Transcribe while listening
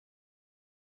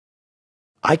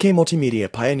IK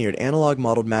Multimedia pioneered analog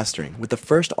modeled mastering with the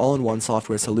first all-in-one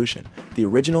software solution, the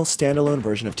original standalone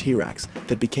version of T-RackS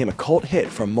that became a cult hit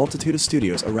for a multitude of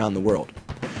studios around the world.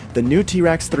 The new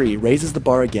T-RackS 3 raises the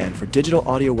bar again for digital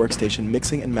audio workstation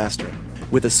mixing and mastering,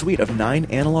 with a suite of 9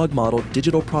 analog modeled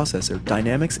digital processor,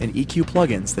 dynamics, and EQ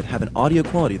plugins that have an audio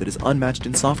quality that is unmatched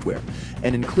in software,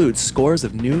 and includes scores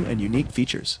of new and unique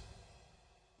features.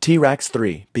 T-RackS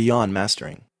 3 Beyond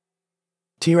Mastering.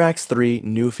 T-RackS 3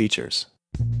 New Features.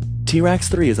 T-RackS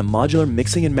 3 is a modular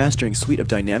mixing and mastering suite of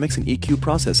dynamics and EQ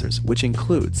processors, which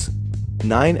includes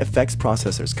 9 effects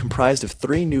processors comprised of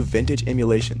 3 new vintage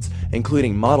emulations,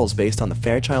 including models based on the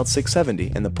Fairchild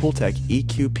 670 and the Pultec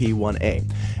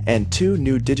EQP1A, and 2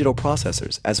 new digital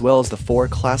processors, as well as the 4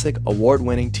 classic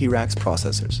award-winning T-RackS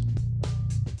processors.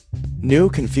 New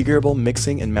configurable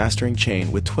mixing and mastering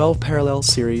chain with 12 parallel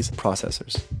series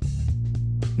processors.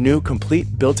 New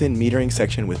complete built-in metering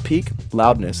section with peak,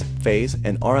 loudness, phase,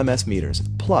 and RMS meters,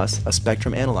 plus a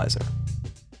spectrum analyzer.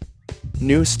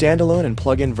 New standalone and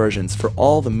plug-in versions for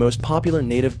all the most popular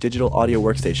native digital audio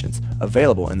workstations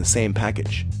available in the same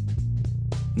package.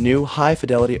 New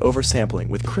high-fidelity oversampling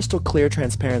with crystal clear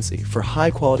transparency for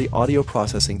high-quality audio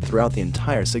processing throughout the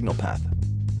entire signal path.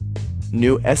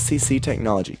 New SCC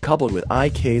technology coupled with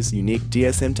IK's unique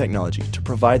DSM technology to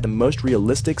provide the most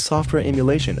realistic software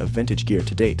emulation of vintage gear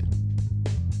to date.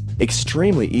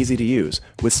 Extremely easy to use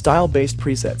with style-based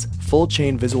presets, full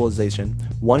chain visualization,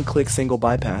 one-click single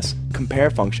bypass, compare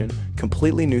function,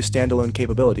 completely new standalone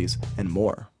capabilities, and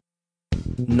more.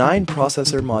 9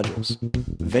 processor modules.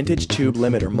 Vintage Tube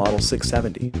Limiter Model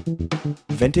 670.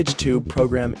 Vintage Tube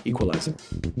Program Equalizer.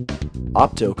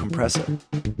 Opto Compressor.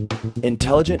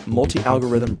 Intelligent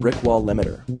Multi-Algorithm Brick Wall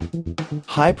Limiter.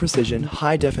 High Precision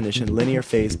High Definition Linear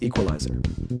Phase Equalizer.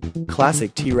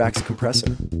 Classic T-RackS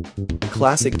Compressor.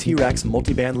 Classic T-RackS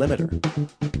Multiband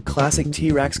Limiter. Classic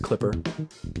T-RackS Clipper.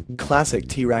 Classic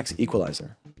T-RackS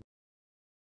Equalizer.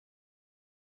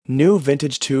 New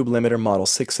Vintage Tube Limiter Model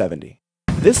 670.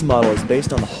 This model is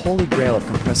based on the holy grail of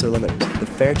compressor limiters, the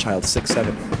Fairchild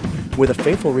 670. With a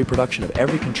faithful reproduction of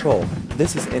every control,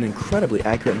 this is an incredibly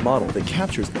accurate model that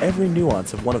captures every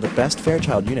nuance of one of the best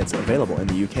Fairchild units available in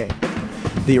the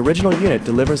UK. The original unit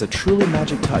delivers a truly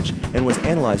magic touch and was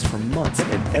analyzed for months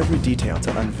in every detail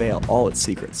to unveil all its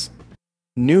secrets.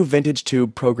 New Vintage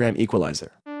Tube Program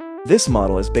Equalizer. This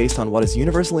model is based on what is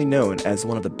universally known as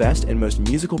one of the best and most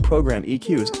musical program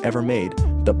EQs ever made,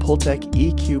 the Pultec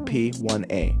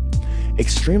EQP1A.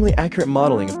 Extremely accurate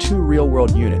modeling of 2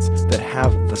 real-world units that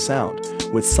have the sound,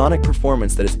 with sonic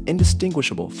performance that is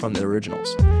indistinguishable from the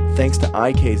originals, thanks to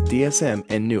IK's DSM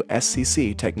and new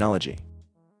SCC technology.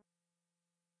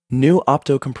 New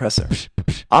Opto Compressor.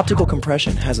 Optical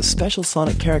compression has a special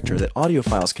sonic character that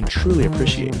audiophiles can truly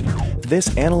appreciate.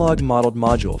 This analog modeled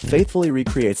module faithfully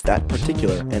recreates that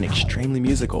particular and extremely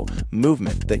musical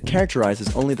movement that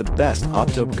characterizes only the best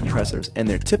opto compressors and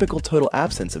their typical total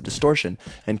absence of distortion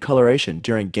and coloration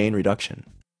during gain reduction.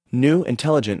 New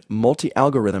Intelligent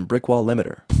Multi-Algorithm Brick Wall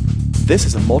Limiter. This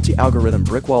is a multi-algorithm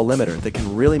brick wall limiter that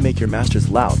can really make your masters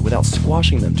loud without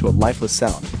squashing them to a lifeless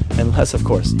sound, unless of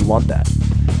course you want that.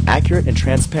 Accurate and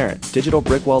transparent digital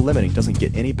brick wall limiting doesn't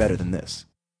get any better than this.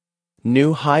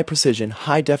 New High Precision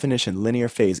High Definition Linear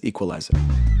Phase Equalizer.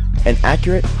 An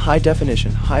accurate, high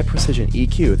definition, high precision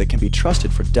EQ that can be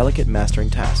trusted for delicate mastering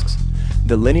tasks.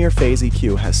 The Linear Phase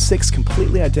EQ has 6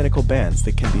 completely identical bands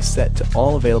that can be set to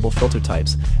all available filter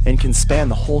types and can span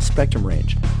the whole spectrum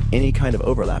range. Any kind of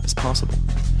overlap is possible.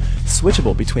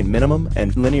 Switchable between minimum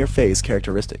and linear phase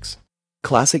characteristics.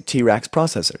 Classic T-RackS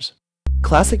processors.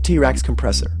 Classic T-RackS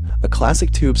compressor, a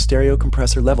classic tube stereo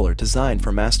compressor leveler designed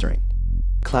for mastering.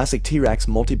 Classic T-RackS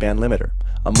multiband limiter,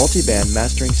 a multiband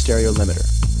mastering stereo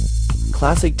limiter.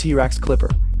 Classic T-RackS clipper,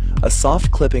 a soft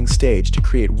clipping stage to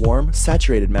create warm,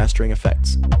 saturated mastering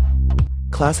effects.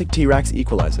 Classic T-RackS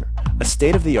equalizer, a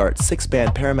state-of-the-art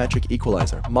 6-band parametric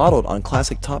equalizer modeled on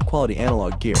classic top-quality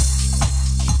analog gear.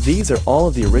 These are all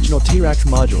of the original T-RackS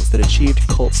modules that achieved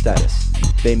cult status.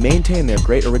 They maintain their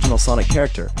great original sonic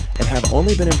character and have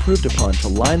only been improved upon to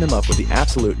line them up with the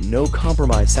absolute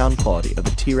no-compromise sound quality of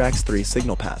the T-RackS 3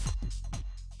 signal path.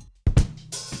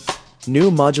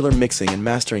 New modular mixing and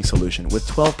mastering solution with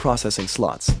 12 processing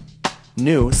slots.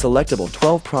 New selectable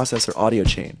 12 processor audio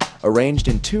chain, arranged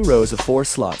in 2 rows of 4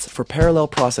 slots for parallel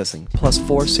processing plus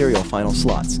 4 serial final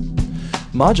slots.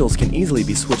 Modules can easily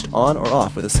be switched on or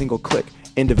off with a single click,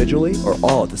 individually or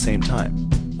all at the same time.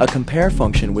 A compare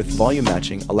function with volume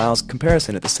matching allows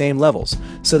comparison at the same levels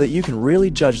so that you can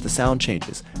really judge the sound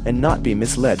changes and not be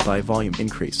misled by volume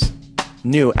increase.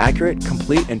 New accurate,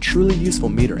 complete, and truly useful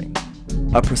metering.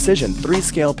 A precision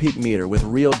 3-scale peak meter with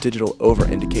real digital over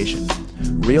indication.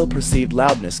 Real perceived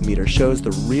loudness meter shows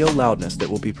the real loudness that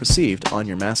will be perceived on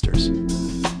your masters.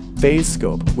 Phase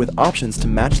scope with options to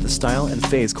match the style and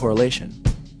phase correlation.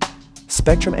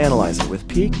 Spectrum analyzer with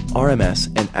peak, RMS,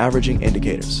 and averaging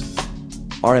indicators.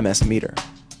 RMS meter.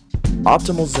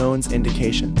 Optimal zones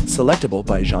indication, selectable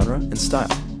by genre and style.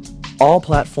 All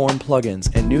platform plugins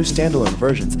and new standalone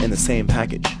versions in the same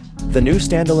package. The new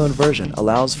standalone version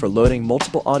allows for loading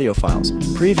multiple audio files,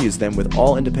 previews them with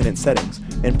all independent settings,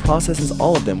 and processes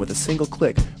all of them with a single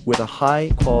click with a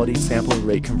high-quality sampling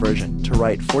rate conversion to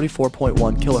write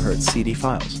 44.1 kHz CD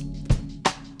files.